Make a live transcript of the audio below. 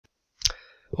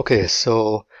Okay,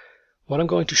 so what I'm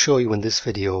going to show you in this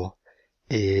video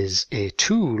is a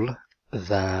tool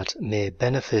that may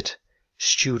benefit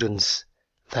students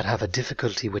that have a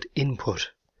difficulty with input.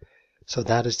 So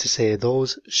that is to say,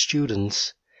 those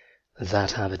students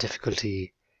that have a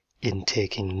difficulty in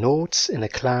taking notes in a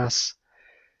class.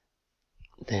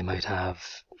 They might have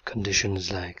conditions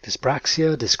like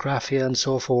dyspraxia, dysgraphia, and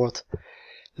so forth.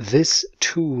 This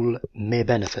tool may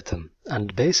benefit them,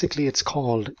 and basically it's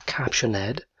called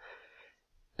Caption.Ed.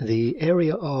 The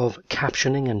area of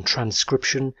captioning and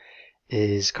transcription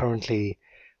is currently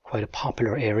quite a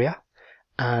popular area,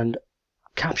 and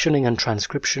captioning and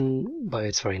transcription, by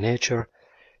its very nature,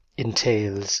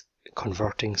 entails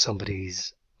converting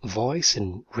somebody's voice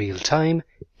in real time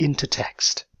into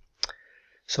text.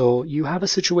 So you have a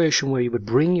situation where you would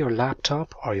bring your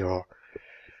laptop or your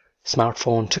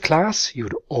smartphone to class. You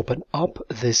would open up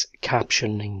this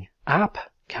captioning app,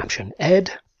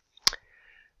 Caption.Ed,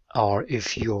 or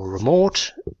if you're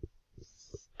remote,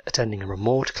 attending a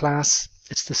remote class,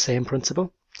 it's the same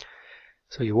principle.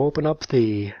 So you open up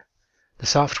the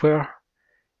software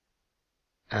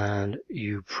and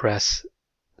you press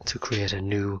to create a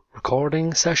new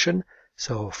recording session.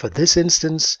 So for this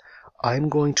instance, I'm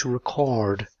going to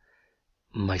record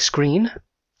my screen,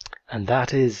 and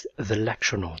that is the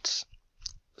lecture notes.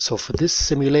 So for this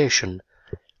simulation,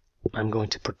 I'm going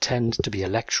to pretend to be a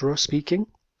lecturer speaking.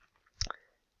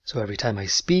 So every time I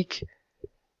speak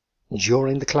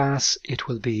during the class, it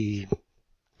will be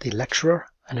the lecturer,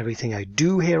 and everything I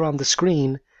do here on the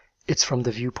screen, it's from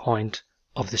the viewpoint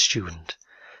of the student.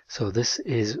 So this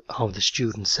is how the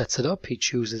student sets it up. He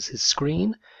chooses his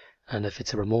screen, and if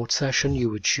it's a remote session, you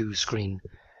would choose screen,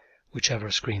 whichever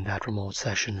screen that remote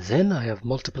session is in. I have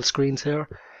multiple screens here,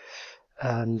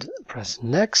 and press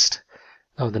next.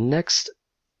 Now the next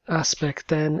aspect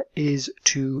then is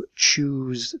to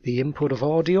choose the input of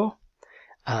audio,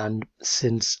 and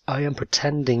since I am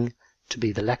pretending to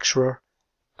be the lecturer,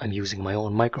 I'm using my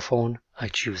own microphone, I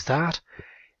choose that.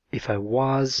 If I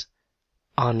was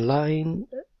online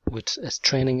with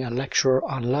training a lecturer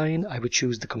online, I would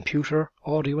choose the computer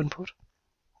audio input.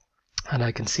 And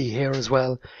I can see here as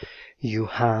well, you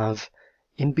have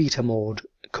in beta mode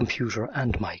computer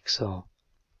and mic. So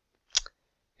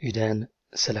you then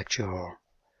select your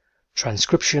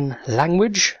transcription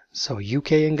language. So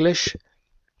UK English.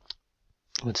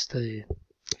 If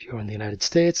you're in the United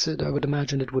States, I would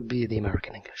imagine it would be the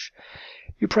American English.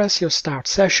 You press your start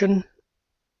session,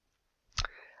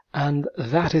 and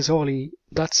that's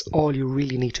all you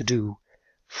really need to do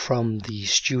from the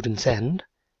student's end.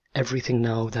 Everything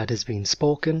now that is being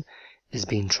spoken is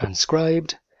being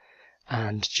transcribed.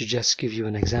 And to just give you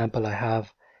an example, I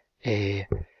have a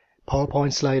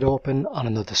PowerPoint slide open on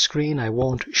another screen. I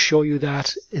won't show you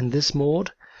that in this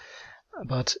mode,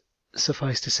 but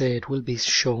suffice to say, it will be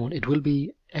shown, it will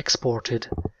be exported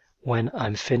when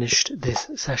I'm finished this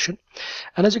session.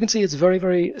 And as you can see, it's very,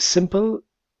 very simple.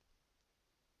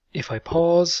 If I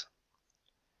pause,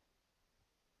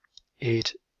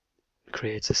 it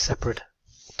creates a separate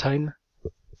time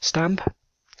stamp,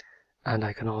 and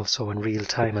I can also in real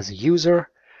time as a user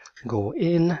go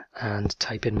in and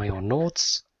type in my own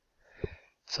notes.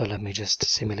 So let me just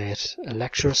simulate a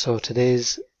lecture. So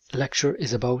today's lecture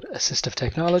is about assistive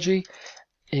technology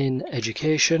in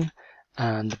education,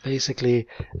 and basically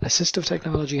assistive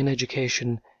technology in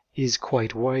education is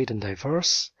quite wide and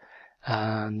diverse,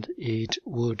 and it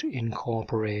would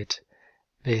incorporate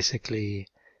basically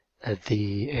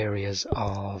the areas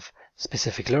of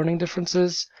specific learning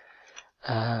differences,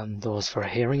 those for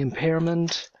hearing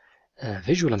impairment,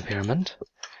 visual impairment,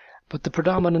 but the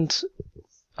predominant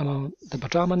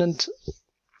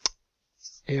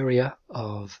area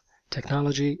of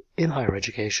technology in higher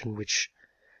education which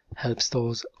helps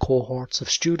those cohorts of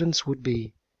students would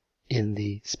be in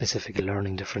the specific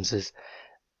learning differences,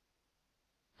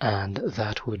 and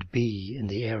that would be in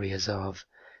the areas of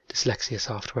dyslexia,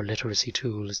 software literacy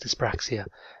tools, dyspraxia,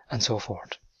 and so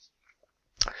forth.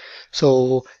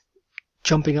 So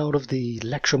jumping out of the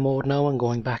lecture mode now and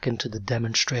going back into the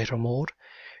demonstrator mode,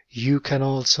 you can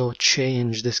also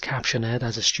change this Caption.Ed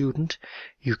as a student.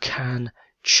 You can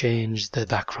change the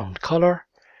background color.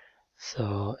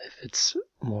 So if it's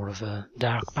more of a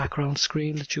dark background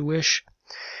screen that you wish,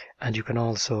 and you can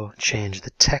also change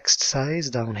the text size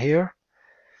down here.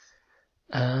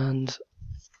 And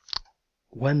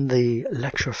when the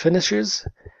lecture finishes,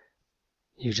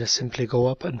 you just simply go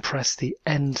up and press the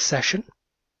end session,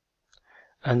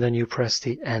 and then you press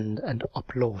the end and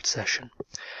upload session.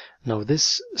 Now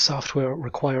this software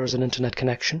requires an internet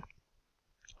connection,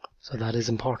 so that is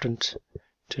important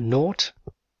to note.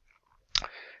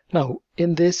 Now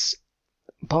in this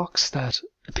box that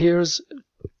appears,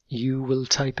 you will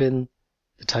type in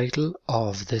the title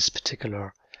of this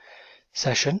particular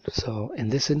session. So in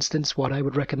this instance, what I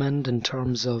would recommend in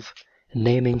terms of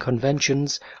naming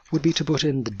conventions would be to put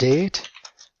in the date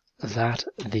that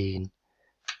the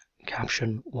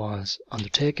caption was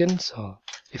undertaken. So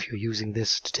if you're using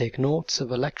this to take notes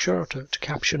of a lecture, or to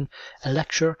caption a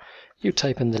lecture, you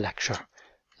type in the lecture.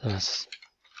 So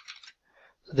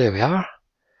there we are.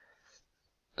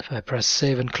 If I press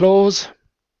save and close,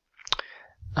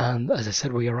 and as I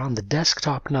said, we are on the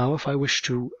desktop now. If I wish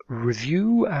to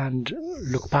review and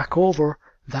look back over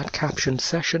that caption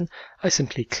session, I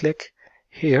simply click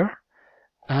here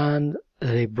and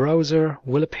the browser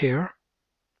will appear.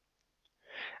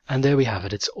 And there we have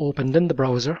it. It's opened in the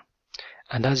browser.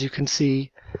 And as you can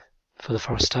see, for the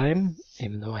first time,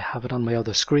 even though I have it on my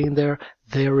other screen there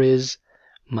is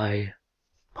my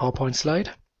PowerPoint slide.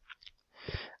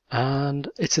 And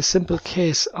it's a simple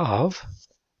case of,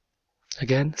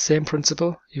 again, same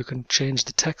principle. You can change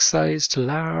the text size to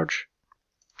large.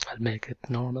 I'll make it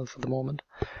normal for the moment.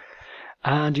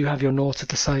 And you have your notes at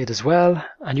the side as well.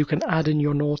 And you can add in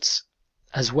your notes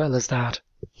as well as that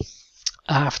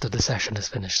after the session is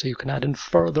finished. So you can add in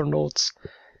further notes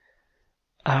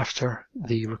after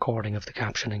the recording of the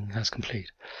captioning has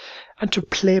complete. And to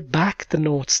play back the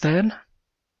notes then,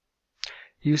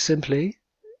 you simply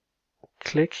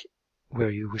click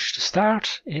where you wish to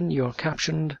start in your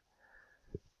captioned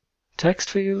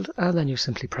text field, and then you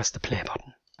simply press the play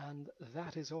button. And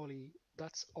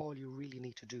that's all you really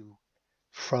need to do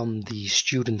from the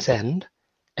student's end.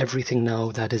 Everything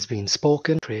now that is being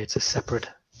spoken creates a separate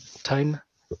time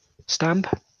stamp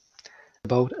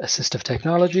about assistive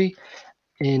technology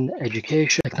in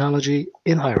education, technology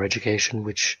in higher education,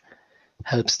 which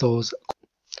helps those.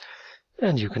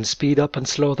 And you can speed up and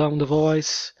slow down the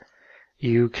voice.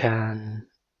 You can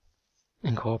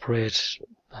incorporate,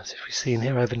 as we've seen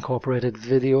here, I've incorporated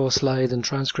video, slide and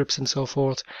transcripts and so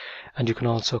forth. And you can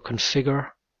also configure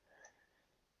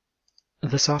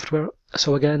the software.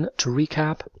 So again, to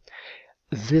recap,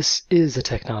 this is a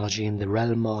technology in the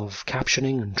realm of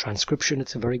captioning and transcription.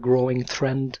 It's a very growing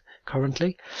trend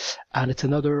currently, and it's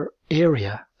another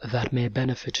area that may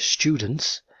benefit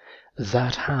students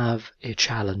that have a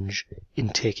challenge in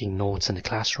taking notes in the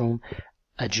classroom,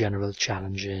 a general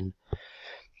challenge in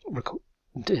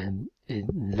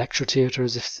lecture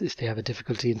theatres if they have a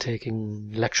difficulty in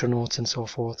taking lecture notes and so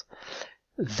forth.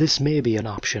 This may be an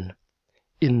option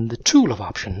in the tool of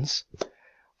options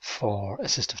for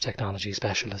assistive technology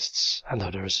specialists and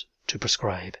others to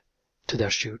prescribe to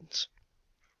their students.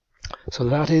 So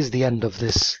that is the end of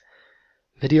this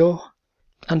video,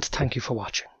 and thank you for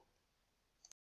watching.